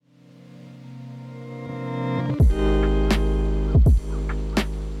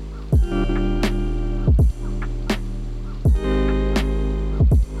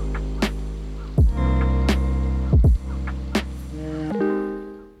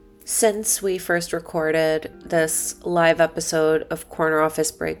Since we first recorded this live episode of Corner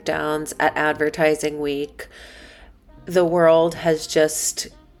Office Breakdowns at Advertising Week, the world has just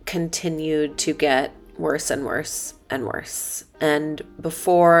continued to get worse and worse and worse. And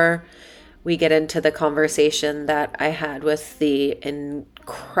before we get into the conversation that I had with the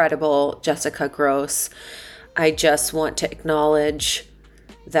incredible Jessica Gross, I just want to acknowledge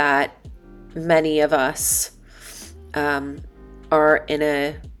that many of us are in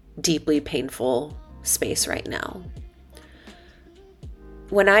a deeply painful space right now.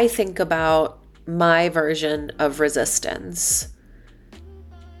 When I think about my version of resistance,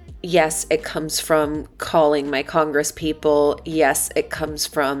 yes, it comes from calling my Congress people. Yes, it comes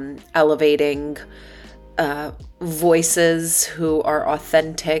from elevating voices who are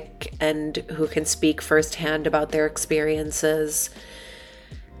authentic and who can speak firsthand about their experiences.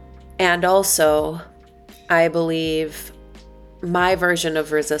 And also, I believe my version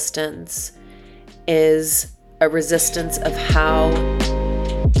of resistance is a resistance of how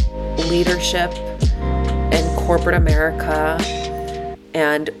leadership in corporate America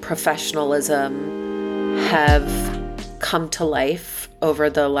and professionalism have come to life over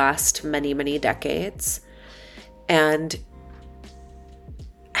the last many, many decades, and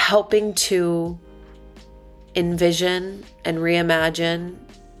helping to envision and reimagine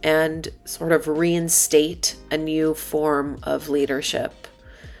and sort of reinstate a new form of leadership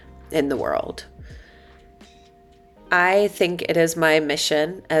in the world. I think it is my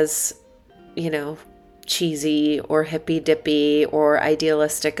mission, as, cheesy or hippy-dippy or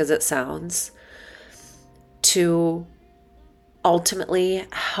idealistic as it sounds, to ultimately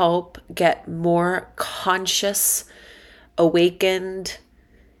help get more conscious, awakened,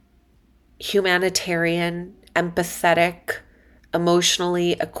 humanitarian, empathetic,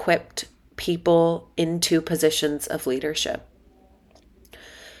 emotionally equipped people into positions of leadership.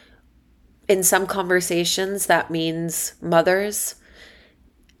 In some conversations, that means mothers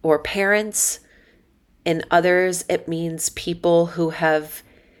or parents. In others, it means people who have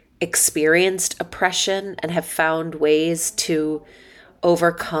experienced oppression and have found ways to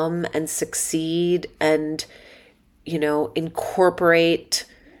overcome and succeed and, incorporate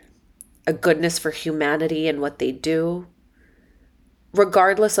a goodness for humanity in what they do.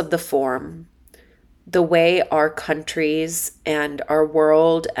 Regardless of the form, the way our countries and our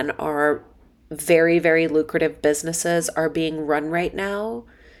world and our very, very lucrative businesses are being run right now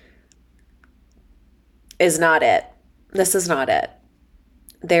is not it. This is not it.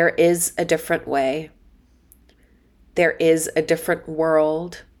 There is a different way. There is a different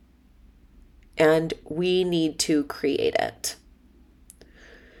world, and we need to create it.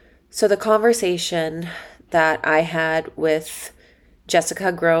 So the conversation that I had with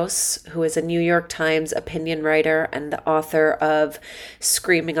Jessica Gross, who is a New York Times opinion writer and the author of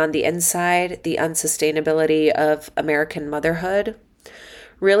Screaming on the Inside, The Unsustainability of American Motherhood,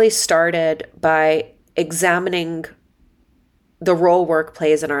 really started by examining the role work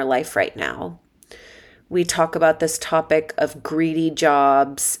plays in our life right now. We talk about this topic of greedy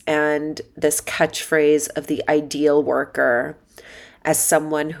jobs and this catchphrase of the ideal worker as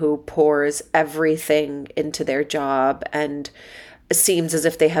someone who pours everything into their job and seems as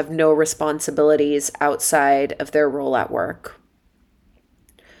if they have no responsibilities outside of their role at work.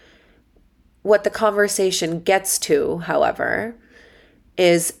 What the conversation gets to, however,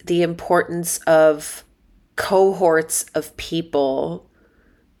 is the importance of cohorts of people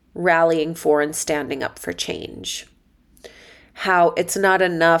rallying for and standing up for change. How it's not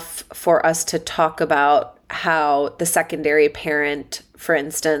enough for us to talk about how the secondary parent, for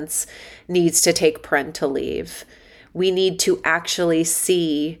instance, needs to take parental leave. We need to actually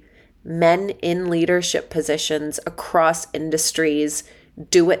see men in leadership positions across industries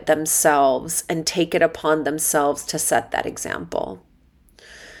do it themselves and take it upon themselves to set that example.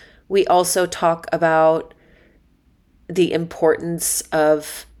 We also talk about the importance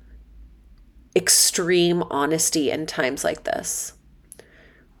of extreme honesty in times like this.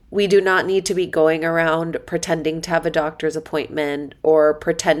 We do not need to be going around pretending to have a doctor's appointment or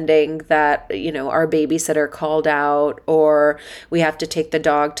pretending that, our babysitter called out or we have to take the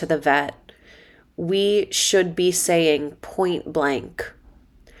dog to the vet. We should be saying point blank,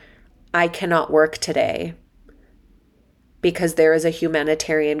 I cannot work today because there is a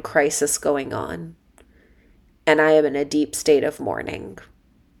humanitarian crisis going on and I am in a deep state of mourning.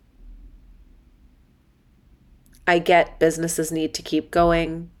 I get businesses need to keep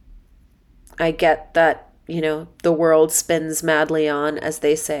going. I get that, the world spins madly on, as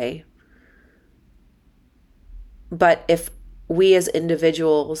they say. But if we as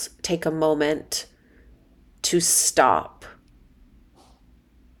individuals take a moment to stop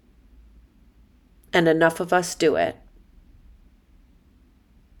and enough of us do it,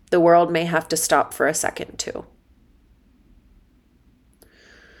 the world may have to stop for a second too.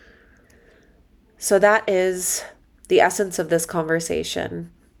 So that is the essence of this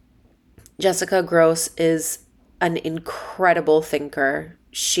conversation. Jessica Gross is an incredible thinker.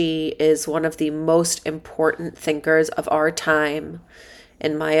 She is one of the most important thinkers of our time,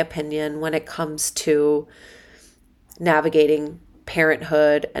 in my opinion, when it comes to navigating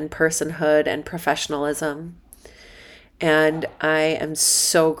parenthood and personhood and professionalism. And I am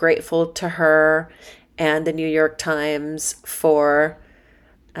so grateful to her and the New York Times for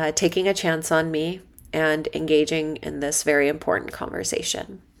taking a chance on me and engaging in this very important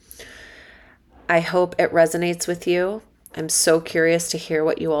conversation. I hope it resonates with you. I'm so curious to hear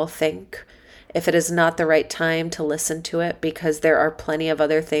what you all think. If it is not the right time to listen to it because there are plenty of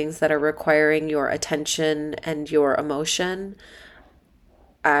other things that are requiring your attention and your emotion,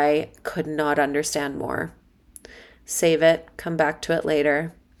 I could not understand more. Save it, come back to it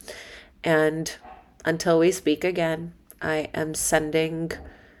later. And until we speak again, I am sending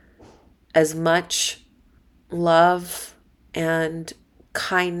as much love and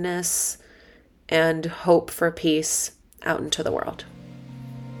kindness and hope for peace out into the world.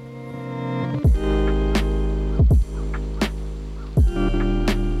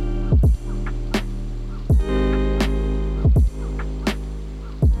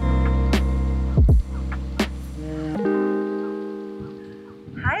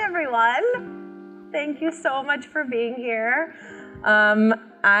 Hi, everyone. Thank you so much for being here.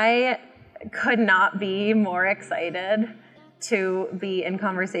 I could not be more excited to be in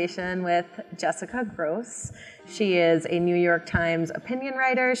conversation with Jessica Gross. She is a New York Times opinion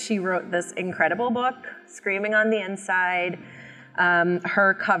writer. She wrote this incredible book, Screaming on the Inside.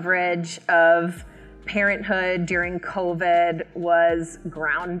 Her coverage of parenthood during COVID was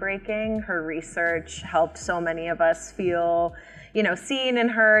groundbreaking. Her research helped so many of us feel, seen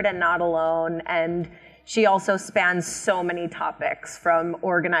and heard and not alone. And she also spans so many topics, from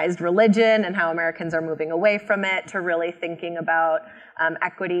organized religion and how Americans are moving away from it to really thinking about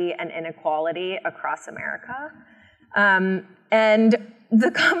equity and inequality across America. And the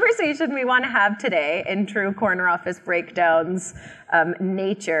conversation we want to have today, in true corner office breakdowns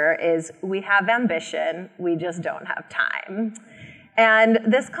nature, is we have ambition, we just don't have time. And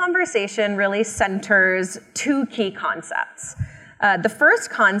this conversation really centers two key concepts. The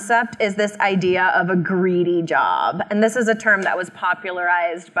first concept is this idea of a greedy job. And this is a term that was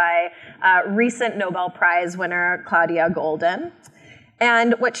popularized by recent Nobel Prize winner Claudia Golden.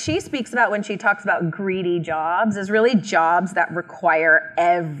 And what she speaks about when she talks about greedy jobs is really jobs that require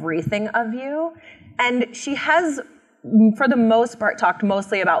everything of you. And she has, for the most part, talked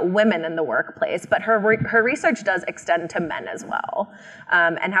mostly about women in the workplace, but her research does extend to men as well,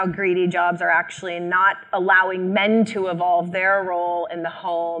 and how greedy jobs are actually not allowing men to evolve their role in the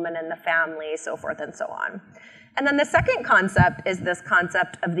home and in the family, so forth and so on. And then the second concept is this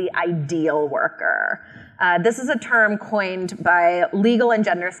concept of the ideal worker. This is a term coined by legal and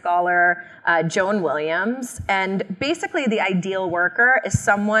gender scholar Joan Williams. And basically, the ideal worker is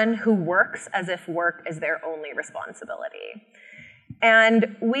someone who works as if work is their only responsibility.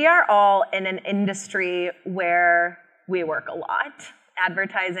 And we are all in an industry where we work a lot.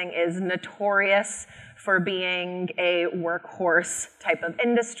 Advertising is notorious for being a workhorse type of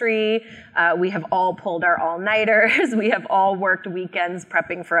industry. We have all pulled our all-nighters. We have all worked weekends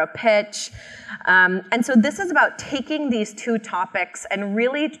prepping for a pitch. And so this is about taking these two topics and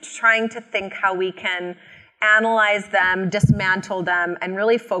really trying to think how we can analyze them, dismantle them, and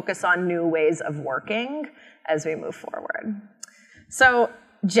really focus on new ways of working as we move forward. So,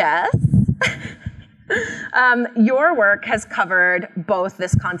 Jess, your work has covered both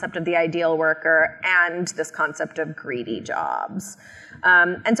this concept of the ideal worker and this concept of greedy jobs.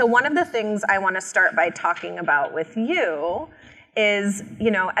 And so one of the things I want to start by talking about with you is,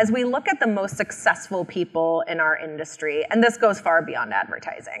 as we look at the most successful people in our industry, and this goes far beyond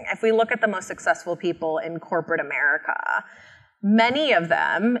advertising, if we look at the most successful people in corporate America, many of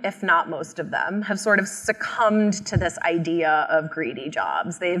them, if not most of them, have sort of succumbed to this idea of greedy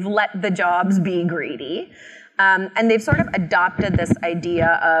jobs. They've let the jobs be greedy. And they've sort of adopted this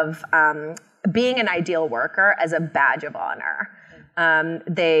idea of being an ideal worker as a badge of honor.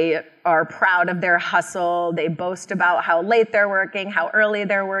 They are proud of their hustle. They boast about how late they're working, how early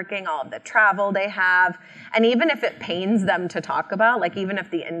they're working, all of the travel they have. And even if it pains them to talk about, like even if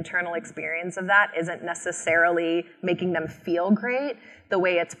the internal experience of that isn't necessarily making them feel great, the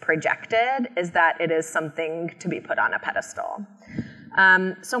way it's projected is that it is something to be put on a pedestal.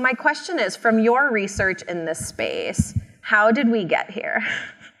 So my question is, from your research in this space, how did we get here?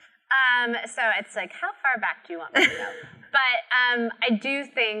 So it's like, how far back do you want me to go? But I do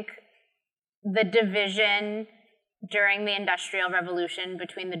think the division during the Industrial Revolution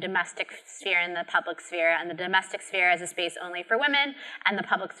between the domestic sphere and the public sphere, and the domestic sphere as a space only for women, and the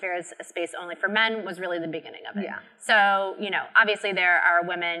public sphere as a space only for men, was really the beginning of it. Yeah. So, obviously there are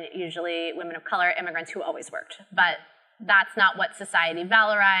women, usually women of color, immigrants, who always worked. But that's not what society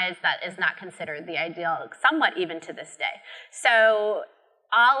valorized. That is not considered the ideal, somewhat even to this day. So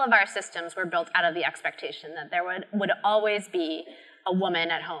all of our systems were built out of the expectation that there would always be a woman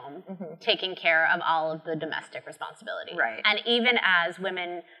at home taking care of all of the domestic responsibility. Right. And even as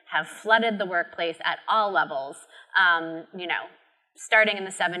women have flooded the workplace at all levels, starting in the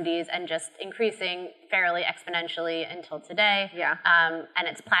 70s and just increasing fairly exponentially until today. Yeah. And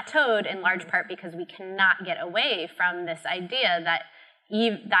it's plateaued in large part because we cannot get away from this idea that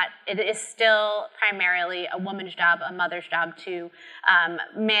it is still primarily a woman's job, a mother's job to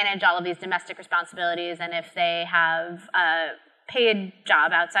manage all of these domestic responsibilities. And if they have a paid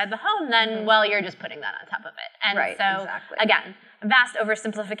job outside the home, then, well, you're just putting that on top of it. And right, so, exactly. Again, vast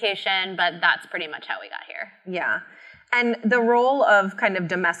oversimplification, but that's pretty much how we got here. Yeah. And the role of kind of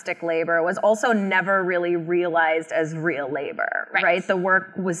domestic labor was also never really realized as real labor, right? The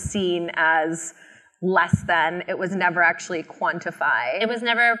work was seen as less than. It was never actually quantified. It was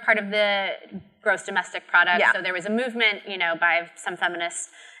never part of the gross domestic product. Yeah. So there was a movement, by some feminist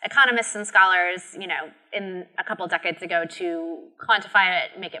economists and scholars, in a couple decades ago to quantify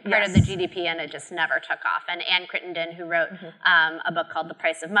it, make it part of the GDP, and it just never took off. And Anne Crittenden, who wrote a book called The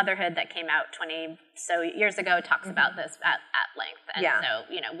Price of Motherhood that came out 20 so years ago, talks about this at length. And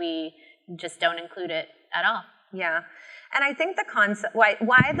so, we just don't include it at all. Yeah. And I think the concept, why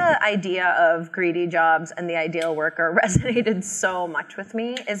the idea of greedy jobs and the ideal worker resonated so much with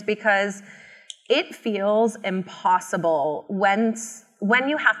me is because it feels impossible when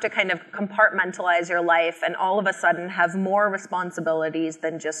you have to kind of compartmentalize your life and all of a sudden have more responsibilities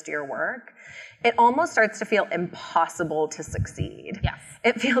than just your work. It almost starts to feel impossible to succeed. Yes.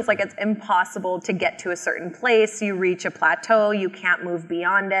 It feels like it's impossible to get to a certain place. You reach a plateau, you can't move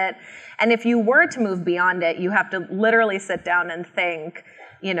beyond it. And if you were to move beyond it, you have to literally sit down and think,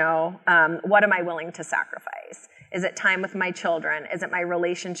 what am I willing to sacrifice? Is it time with my children? Is it my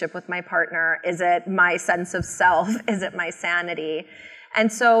relationship with my partner? Is it my sense of self? Is it my sanity? And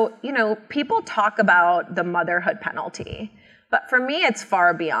so, people talk about the motherhood penalty. But for me, it's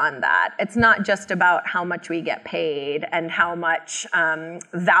far beyond that. It's not just about how much we get paid and how much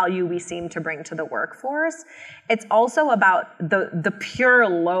value we seem to bring to the workforce. It's also about the pure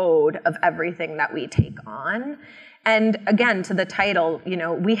load of everything that we take on. And again, to the title,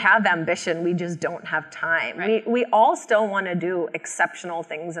 we have ambition, we just don't have time. Right. We all still want to do exceptional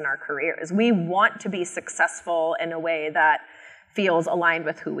things in our careers. We want to be successful in a way that feels aligned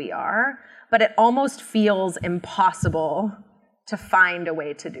with who we are, but it almost feels impossible to find a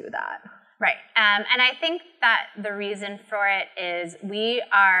way to do that. Right. And I think that the reason for it is we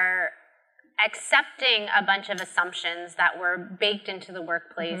are accepting a bunch of assumptions that were baked into the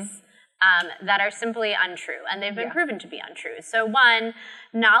workplace that are simply untrue, and they've been proven to be untrue. So one,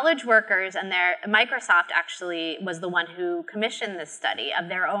 knowledge workers, and Microsoft actually was the one who commissioned this study of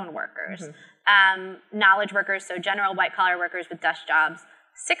their own workers. Knowledge workers, so general white-collar workers with desk jobs,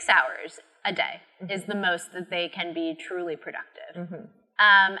 6 hours a day is the most that they can be truly productive.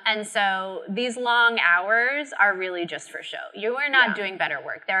 And so these long hours are really just for show. You are not doing better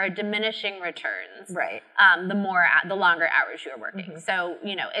work. There are diminishing returns. Right. The longer hours you're working. So,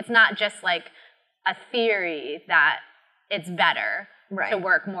 it's not just like a theory that it's better to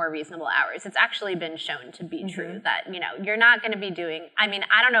work more reasonable hours. It's actually been shown to be true that, you're not going to be doing, I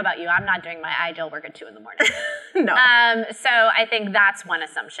don't know about you, I'm not doing my ideal work at 2 a.m. No. So I think that's one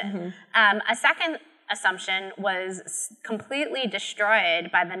assumption. A second assumption was completely destroyed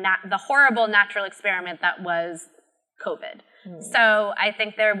by the horrible natural experiment that was COVID. So I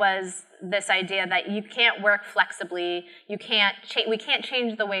think there was this idea that you can't work flexibly, we can't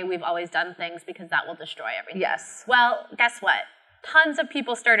change the way we've always done things because that will destroy everything. Yes. Well, guess what? Tons of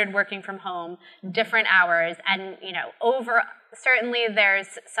people started working from home, different hours, and certainly there's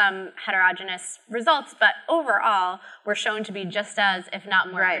some heterogeneous results, but overall we're shown to be just as, if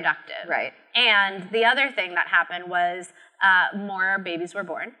not more productive. Right. And the other thing that happened was more babies were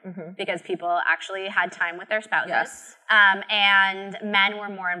born because people actually had time with their spouses. Yes. And men were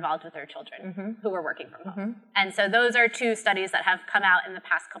more involved with their children who were working from home. And so those are 2 studies that have come out in the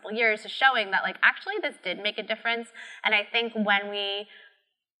past couple years showing that actually this did make a difference. And I think when we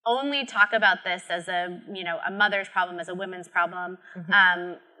only talk about this as a mother's problem, as a women's problem.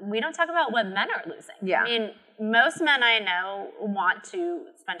 We don't talk about what men are losing. Yeah. I mean, most men I know want to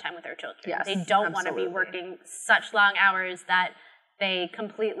spend time with their children. Yes, they don't want to be absolutely. working such long hours that they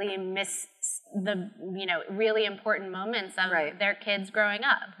completely miss the really important moments of their kids growing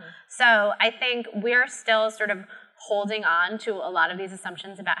up. So I think we're still sort of holding on to a lot of these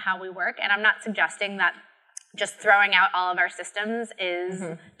assumptions about how we work, and I'm not suggesting that just throwing out all of our systems is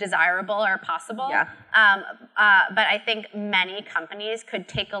desirable or possible. Yeah. But I think many companies could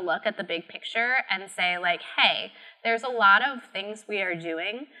take a look at the big picture and say, like, hey, there's a lot of things we are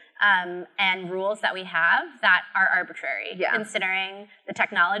doing and rules that we have that are arbitrary, considering the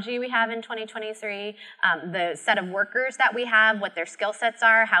technology we have in 2023, the set of workers that we have, what their skill sets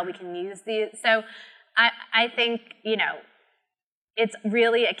are, how we can use these. So I think, it's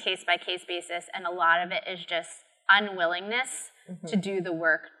really a case-by-case basis, and a lot of it is just unwillingness to do the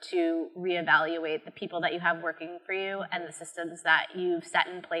work to reevaluate the people that you have working for you and the systems that you've set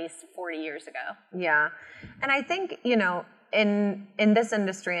in place 40 years ago. Yeah. And I think, in this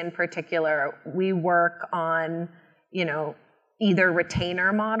industry in particular, we work on, either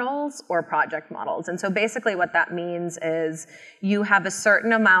retainer models or project models. And so basically what that means is you have a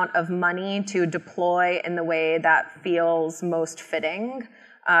certain amount of money to deploy in the way that feels most fitting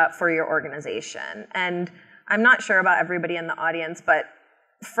for your organization. And I'm not sure about everybody in the audience, but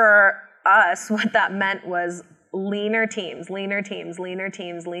for us, what that meant was leaner teams, leaner teams, leaner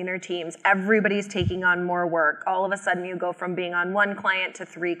teams, leaner teams. Everybody's taking on more work. All of a sudden you go from being on one client to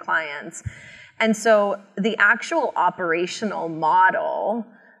 3 clients. And so the actual operational model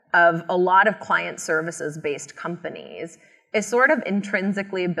of a lot of client services-based companies is sort of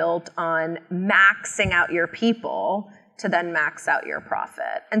intrinsically built on maxing out your people to then max out your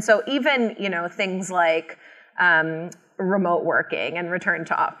profit. And so even, things like remote working and return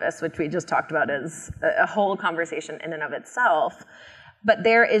to office, which we just talked about, is a whole conversation in and of itself. But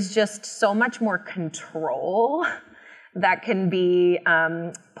there is just so much more control that can be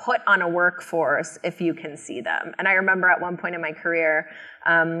put on a workforce if you can see them. And I remember at one point in my career,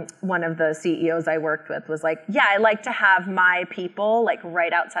 one of the CEOs I worked with was like, yeah, I like to have my people like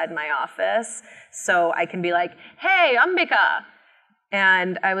right outside my office so I can be like, hey, Ambika.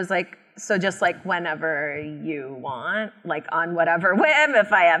 And I was like, so just like whenever you want, like on whatever whim,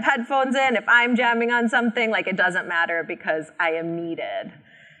 if I have headphones in, if I'm jamming on something, like it doesn't matter because I am needed.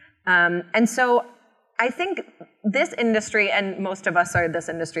 And so I think this industry, and most of us are this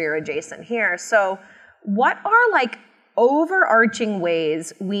industry or adjacent here, so what are like overarching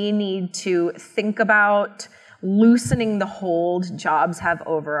ways we need to think about loosening the hold jobs have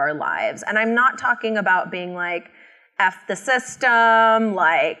over our lives? And I'm not talking about being like, F the system,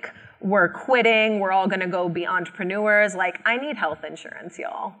 like we're quitting, we're all gonna go be entrepreneurs. Like, I need health insurance,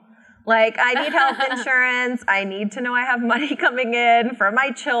 y'all. Like, I need health insurance. I need to know I have money coming in for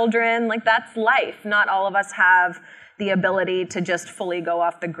my children. Like, that's life. Not all of us have the ability to just fully go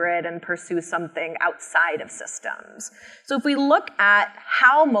off the grid and pursue something outside of systems. So if we look at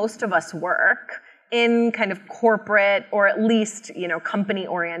how most of us work in kind of corporate or at least,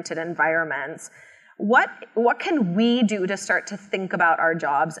 company-oriented environments, what can we do to start to think about our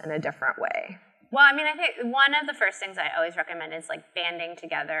jobs in a different way? Well, I mean, I think one of the first things I always recommend is like banding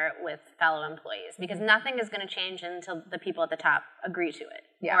together with fellow employees, because nothing is going to change until the people at the top agree to it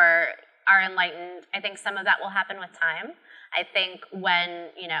or are enlightened. I think some of that will happen with time. I think when,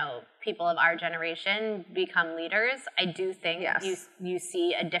 people of our generation become leaders, I do think you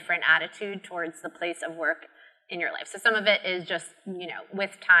see a different attitude towards the place of work in your life. So some of it is just,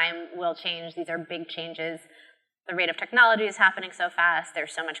 with time will change. These are big changes. The rate of technology is happening so fast.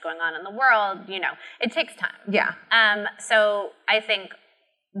 There's so much going on in the world. It takes time. Yeah. So I think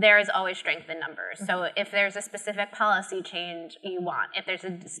there is always strength in numbers. So if there's a specific policy change you want, if there's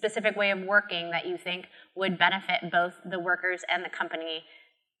a specific way of working that you think would benefit both the workers and the company,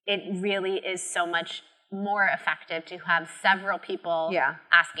 it really is so much more effective to have several people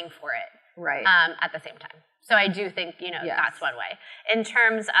asking for it at the same time. So I do think, that's one way. In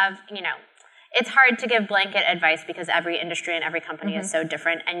terms of, it's hard to give blanket advice because every industry and every company is so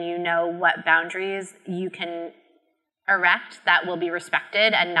different, and what boundaries you can erect that will be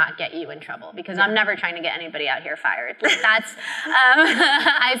respected and not get you in trouble, because I'm never trying to get anybody out here fired. Like that's,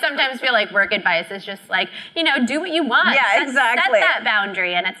 I sometimes feel like work advice is just like, do what you want. Yeah, exactly. Set that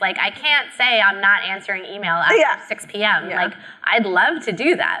boundary. And it's like, I can't say I'm not answering email after 6 p.m. Yeah. Like, I'd love to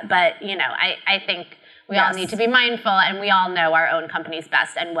do that, but, I think we all need to be mindful, and we all know our own company's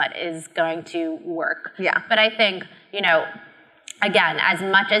best and what is going to work. Yeah. But I think, again, as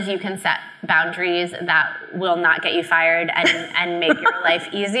much as you can set boundaries that will not get you fired and make your life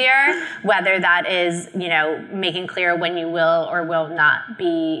easier, whether that is, making clear when you will or will not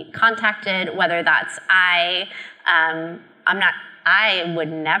be contacted, whether that's I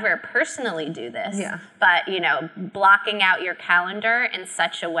would never personally do this, but, blocking out your calendar in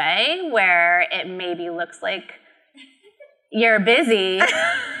such a way where it maybe looks like you're busy,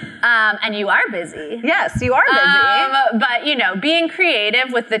 and you are busy. Yes, you are busy. But, being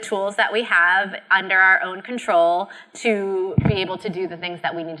creative with the tools that we have under our own control to be able to do the things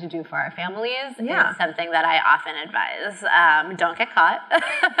that we need to do for our families is something that I often advise. Don't get caught.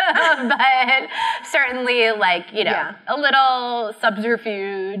 But certainly, a little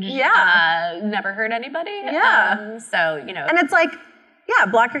subterfuge never hurt anybody. And it's like,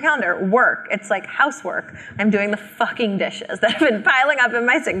 block your calendar. Work. It's like housework. I'm doing the fucking dishes that have been piling up in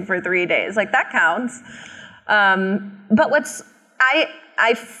my sink for 3 days. Like, that counts. But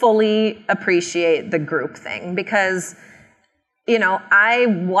I fully appreciate the group thing because, I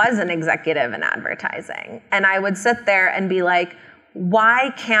was an executive in advertising, and I would sit there and be like,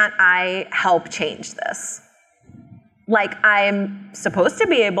 why can't I help change this? Like, I'm supposed to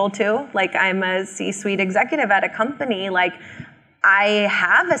be able to. Like, I'm a C-suite executive at a company. Like, I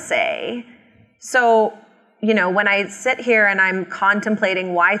have a say. So, when I sit here and I'm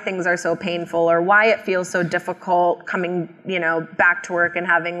contemplating why things are so painful or why it feels so difficult coming, back to work and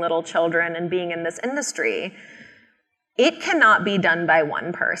having little children and being in this industry, it cannot be done by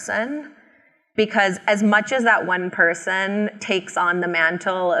one person, because as much as that one person takes on the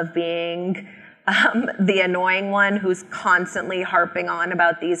mantle of being the annoying one who's constantly harping on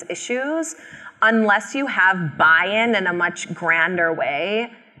about these issues, unless you have buy-in in a much grander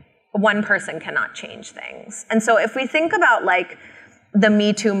way, one person cannot change things. And so if we think about the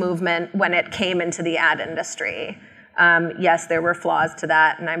Me Too movement when it came into the ad industry, yes, there were flaws to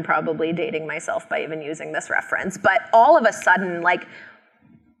that, and I'm probably dating myself by even using this reference, but all of a sudden,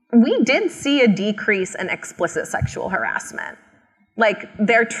 we did see a decrease in explicit sexual harassment.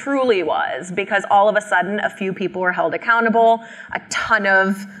 There truly was, because all of a sudden a few people were held accountable, a ton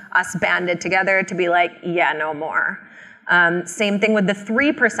of us banded together to be like, no more. Same thing with the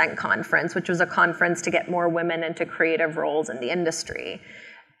 3% conference, which was a conference to get more women into creative roles in the industry.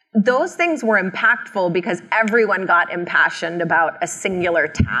 Those things were impactful because everyone got impassioned about a singular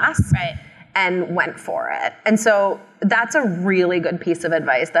task and went for it. And so that's a really good piece of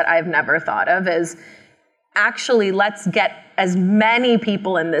advice that I've never thought of, is actually let's get as many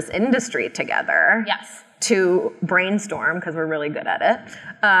people in this industry together to brainstorm, because we're really good at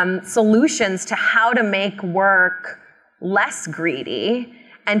it, solutions to how to make work less greedy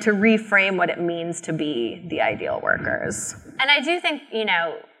and to reframe what it means to be the ideal workers. And I do think,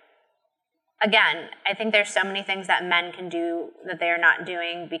 again, I think there's so many things that men can do that they are not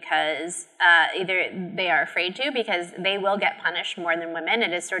doing because either they are afraid to, because they will get punished more than women.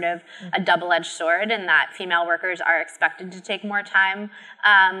 It is sort of a double-edged sword in that female workers are expected to take more time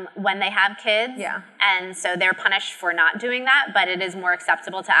when they have kids. And so they're punished for not doing that, but it is more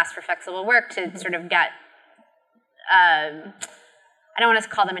acceptable to ask for flexible work to sort of get, I don't want to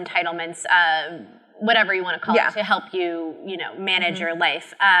call them entitlements, whatever you want to call it, to help you, manage your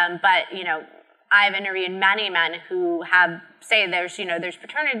life. But, I've interviewed many men who say there's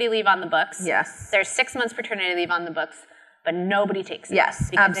paternity leave on the books. There's 6 months paternity leave on the books, but nobody takes it.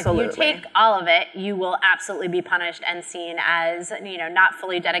 Because absolutely. If you take all of it, you will absolutely be punished and seen as, not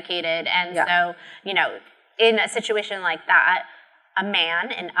fully dedicated. And so, in a situation like that, a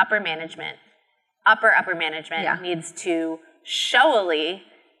man in upper management needs to showily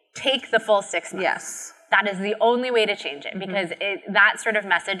take the full 6 months. That is the only way to change it, because that sort of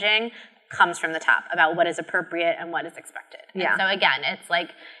messaging comes from the top about what is appropriate and what is expected. And so again, it's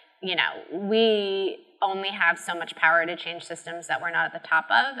we only have so much power to change systems that we're not at the top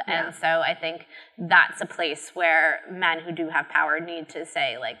of. And so I think that's a place where men who do have power need to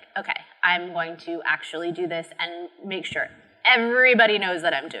say, okay, I'm going to actually do this and make sure everybody knows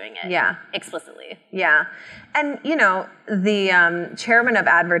that I'm doing it explicitly. And, the chairman of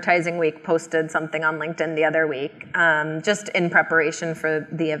Advertising Week posted something on LinkedIn the other week, just in preparation for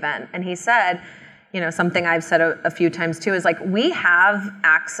the event. And he said, something I've said a few times too, is we have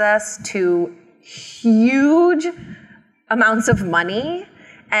access to huge amounts of money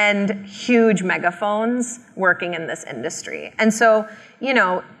and huge megaphones working in this industry. And so,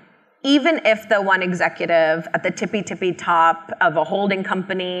 even if the one executive at the tippy top of a holding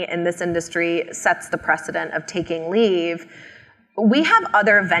company in this industry sets the precedent of taking leave, we have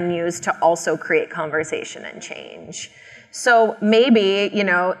other venues to also create conversation and change. So maybe,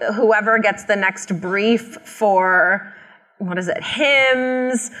 whoever gets the next brief for what is it,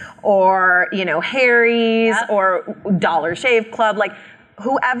 Hims or, Harry's or Dollar Shave Club, like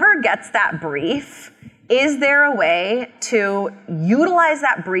whoever gets that brief, is there a way to utilize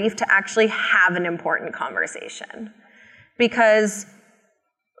that brief to actually have an important conversation? Because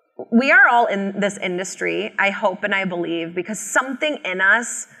we are all in this industry, I hope and I believe, because something in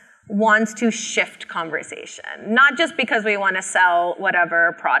us wants to shift conversation, not just because we want to sell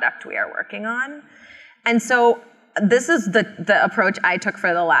whatever product we are working on. And so this is the approach I took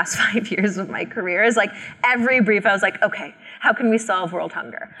for the last 5 years of my career, is like every brief I was like, okay, how can we solve world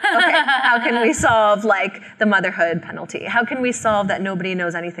hunger? Okay, how can we solve like the motherhood penalty? How can we solve that nobody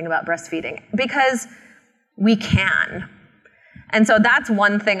knows anything about breastfeeding? Because we can. And so that's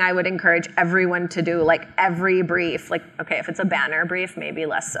one thing I would encourage everyone to do, like every brief, like, okay, if it's a banner brief, maybe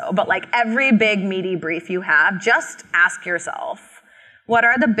less so, but like every big meaty brief you have, just ask yourself, what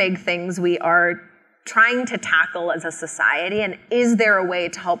are the big things we are trying to tackle as a society, and is there a way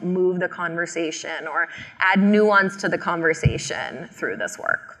to help move the conversation or add nuance to the conversation through this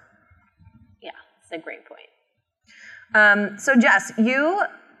work? Yeah, it's a great point. So Jess, you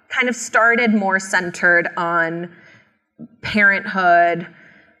kind of started more centered on parenthood,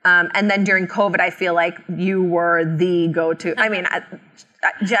 and then during COVID, I feel like you were the go-to. I mean,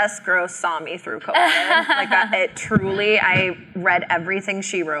 Jess Gross saw me through COVID. I read everything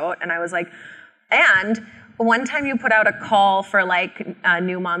she wrote, and I was like, and one time you put out a call for like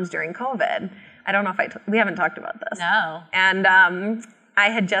new moms during COVID. I don't know if we haven't talked about this. No. And I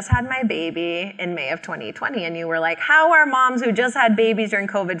had just had my baby in May of 2020, and you were like, how are moms who just had babies during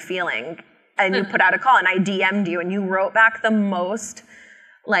COVID feeling? And you put out a call, and I DM'd you, and you wrote back the most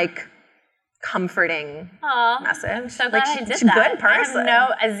like comforting message. I'm so glad I did that. She's a good person.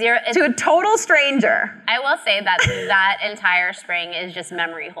 To a total stranger. I will say that entire spring is just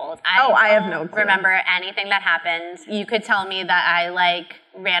memory hold. I have no clue. Remember anything that happened. You could tell me that I like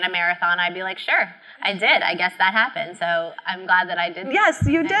ran a marathon. I'd be like, sure, I did. I guess that happened. So I'm glad that I did. Yes,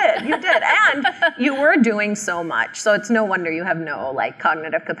 you did. You did. And you were doing so much. So it's no wonder you have no like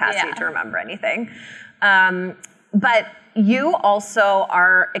cognitive capacity to remember anything. But you also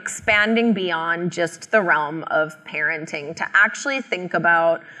are expanding beyond just the realm of parenting to actually think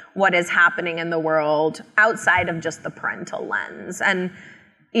about what is happening in the world outside of just the parental lens. And,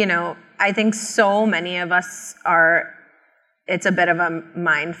 I think so many of us it's a bit of a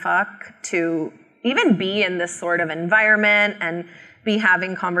mind fuck to even be in this sort of environment and be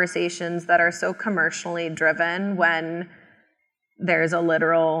having conversations that are so commercially driven when there's a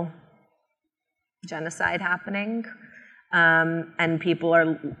literal genocide happening. And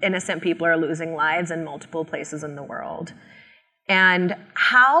innocent people are losing lives in multiple places in the world. And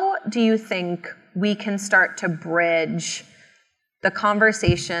how do you think we can start to bridge the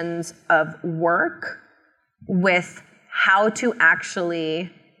conversations of work with how to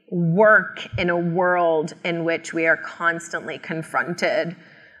actually work in a world in which we are constantly confronted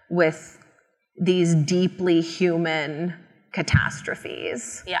with these deeply human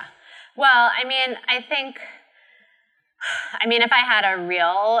catastrophes? Yeah. Well, if I had a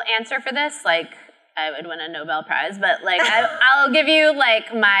real answer for this, like, I would win a Nobel Prize, but like, I'll give you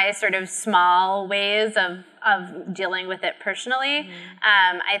like my sort of small ways of dealing with it personally.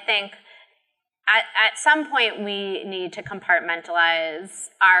 Mm-hmm. I think at some point we need to compartmentalize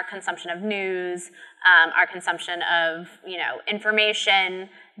our consumption of news, our consumption of, information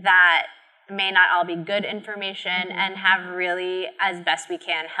that may not all be good information, mm-hmm. and have really, as best we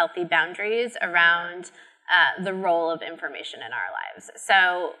can, healthy boundaries around the role of information in our lives.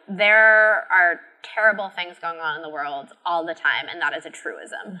 So there are terrible things going on in the world all the time, and that is a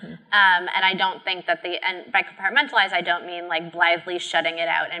truism. Mm-hmm. And I don't think that and by compartmentalize, I don't mean like blithely shutting it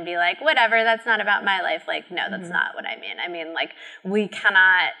out and be like, whatever, that's not about my life. Like, no, that's mm-hmm. not what I mean. I mean, like, we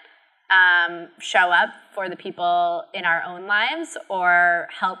cannot show up for the people in our own lives or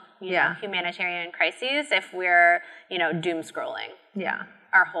help humanitarian crises if we're, doom scrolling. Yeah.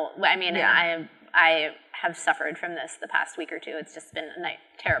 I have suffered from this the past week or two. It's just been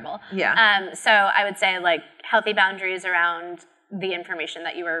terrible. Yeah. So I would say like healthy boundaries around the information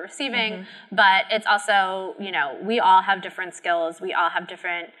that you are receiving, mm-hmm. but it's also, we all have different skills. We all have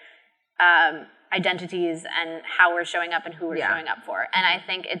different identities and how we're showing up and who we're showing up for. And I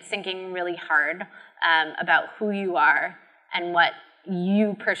think it's thinking really hard about who you are and what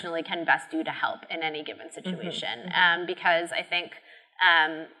you personally can best do to help in any given situation. Mm-hmm. Because I think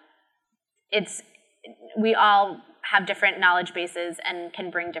we all have different knowledge bases and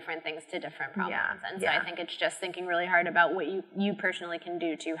can bring different things to different problems. Yeah. And so I think it's just thinking really hard about what you personally can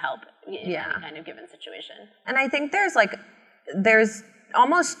do to help in any kind of given situation. And I think there's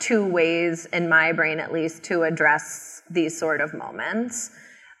almost two ways in my brain, at least, to address these sort of moments.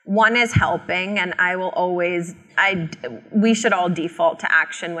 One is helping, and we should all default to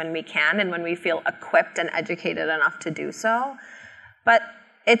action when we can and when we feel equipped and educated enough to do so. But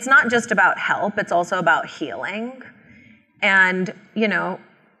it's not just about help, it's also about healing. And,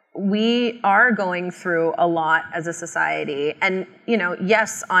 we are going through a lot as a society. And,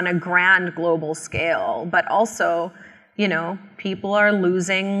 yes, on a grand global scale, but also, people are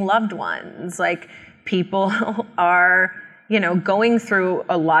losing loved ones. Like, people are, going through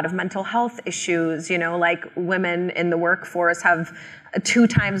a lot of mental health issues. Like, women in the workforce have 2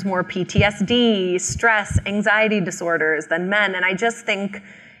 times more PTSD, stress, anxiety disorders than men. And I just think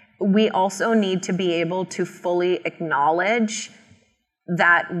we also need to be able to fully acknowledge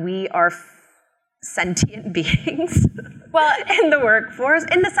that we are sentient beings in the workforce,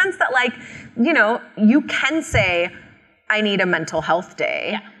 in the sense that, like, you can say, I need a mental health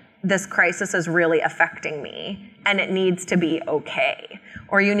day. Yeah. This crisis is really affecting me and it needs to be okay.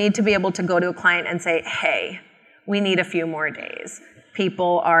 Or you need to be able to go to a client and say, hey, we need a few more days.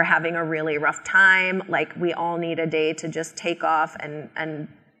 People are having a really rough time. Like, we all need a day to just take off and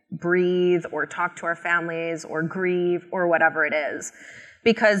breathe or talk to our families or grieve or whatever it is.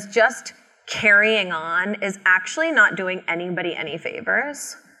 Because just carrying on is actually not doing anybody any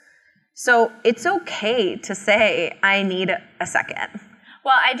favors. So it's okay to say, I need a second.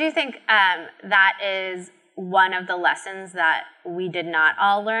 Well, I do think that is one of the lessons that we did not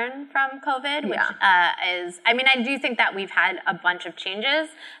all learn from COVID, which I do think that we've had a bunch of changes,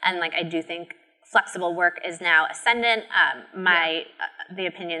 and I do think flexible work is now ascendant. The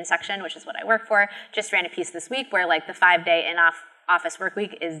opinion section, which is what I work for, just ran a piece this week where the 5-day in-office work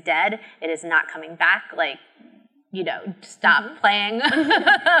week is dead. It is not coming back. Stop playing,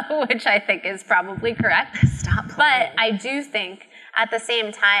 which I think is probably correct. Stop playing. But I do think at the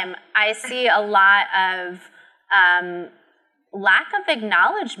same time, I see a lot of lack of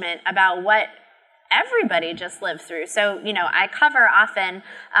acknowledgement about what everybody just lived through. So, I cover often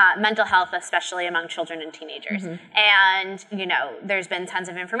mental health, especially among children and teenagers. Mm-hmm. And, there's been tons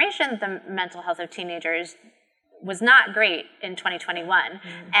of information. The mental health of teenagers was not great in 2021.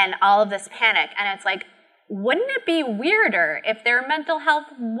 Mm-hmm. And all of this panic. And it's wouldn't it be weirder if their mental health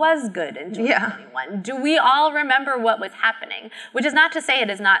was good in 2021? Yeah. Do we all remember what was happening? Which is not to say it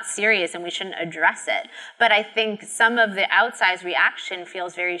is not serious and we shouldn't address it. But I think some of the outsized reaction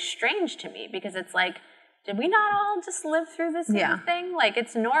feels very strange to me, because it's did we not all just live through this same thing?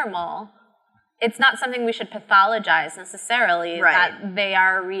 It's normal. It's not something we should pathologize necessarily, that they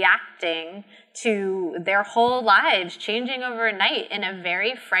are reacting to their whole lives changing overnight in a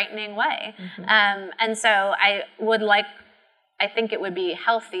very frightening way. Mm-hmm. And so I think it would be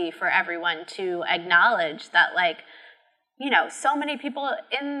healthy for everyone to acknowledge that, so many people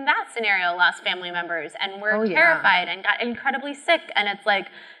in that scenario lost family members and were terrified and got incredibly sick. And it's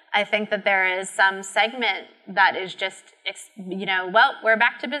I think that there is some segment that is just, we're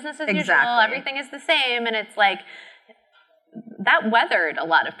back to business as usual. Everything is the same. And it's that weathered a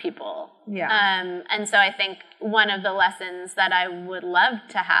lot of people. Yeah. And so I think one of the lessons that I would love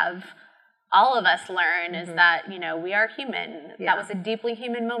to have all of us learn is that, we are human. Yeah. That was a deeply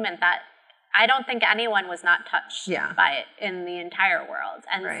human moment that I don't think anyone was not touched by it in the entire world.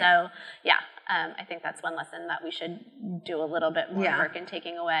 And so, I think that's one lesson that we should do a little bit more work in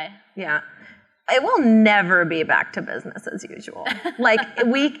taking away. Yeah. It will never be back to business as usual.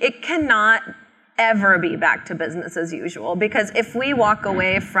 It cannot ever be back to business as usual, because if we walk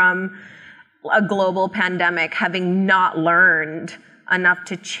away from a global pandemic having not learned enough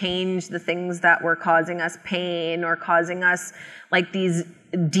to change the things that were causing us pain or causing us these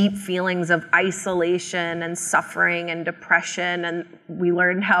deep feelings of isolation and suffering and depression, and we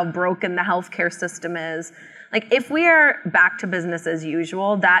learned how broken the healthcare system is. If we are back to business as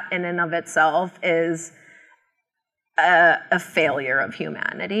usual, that in and of itself is a failure of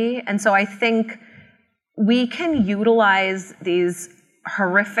humanity. And so I think we can utilize these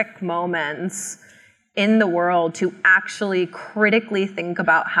horrific moments in the world to actually critically think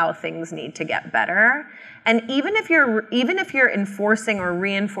about how things need to get better. And even if you're enforcing or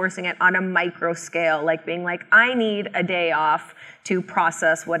reinforcing it on a micro scale, being I need a day off to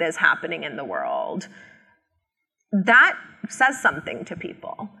process what is happening in the world, that says something to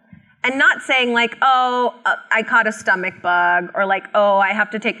people. And not saying I caught a stomach bug, or I have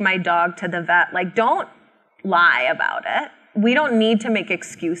to take my dog to the vet. Don't lie about it. We don't need to make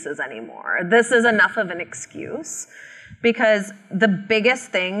excuses anymore. This is enough of an excuse, because the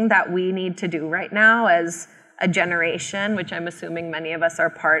biggest thing that we need to do right now as a generation, which I'm assuming many of us are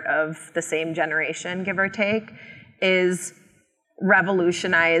part of the same generation, give or take, is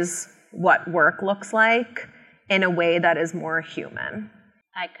revolutionize what work looks like in a way that is more human.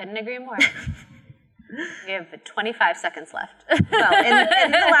 I couldn't agree more. We have 25 seconds left. Well,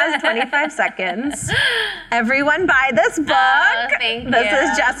 in the last 25 seconds, everyone buy this book. Oh, thank you. This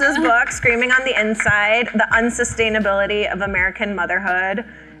is Jess's book, Screaming on the Inside, The Unsustainability of American Motherhood.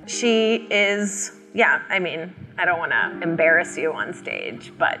 She is, I don't want to embarrass you on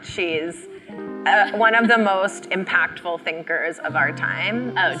stage, but she's one of the most impactful thinkers of our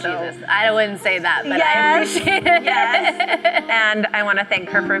time. Oh, Jesus. I wouldn't say that, but I appreciate it. Yes. And I want to thank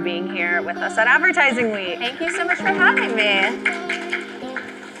her for being here with us at Advertising Week. Thank you so much for having me.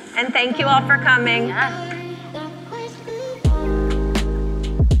 And thank you all for coming. Yeah.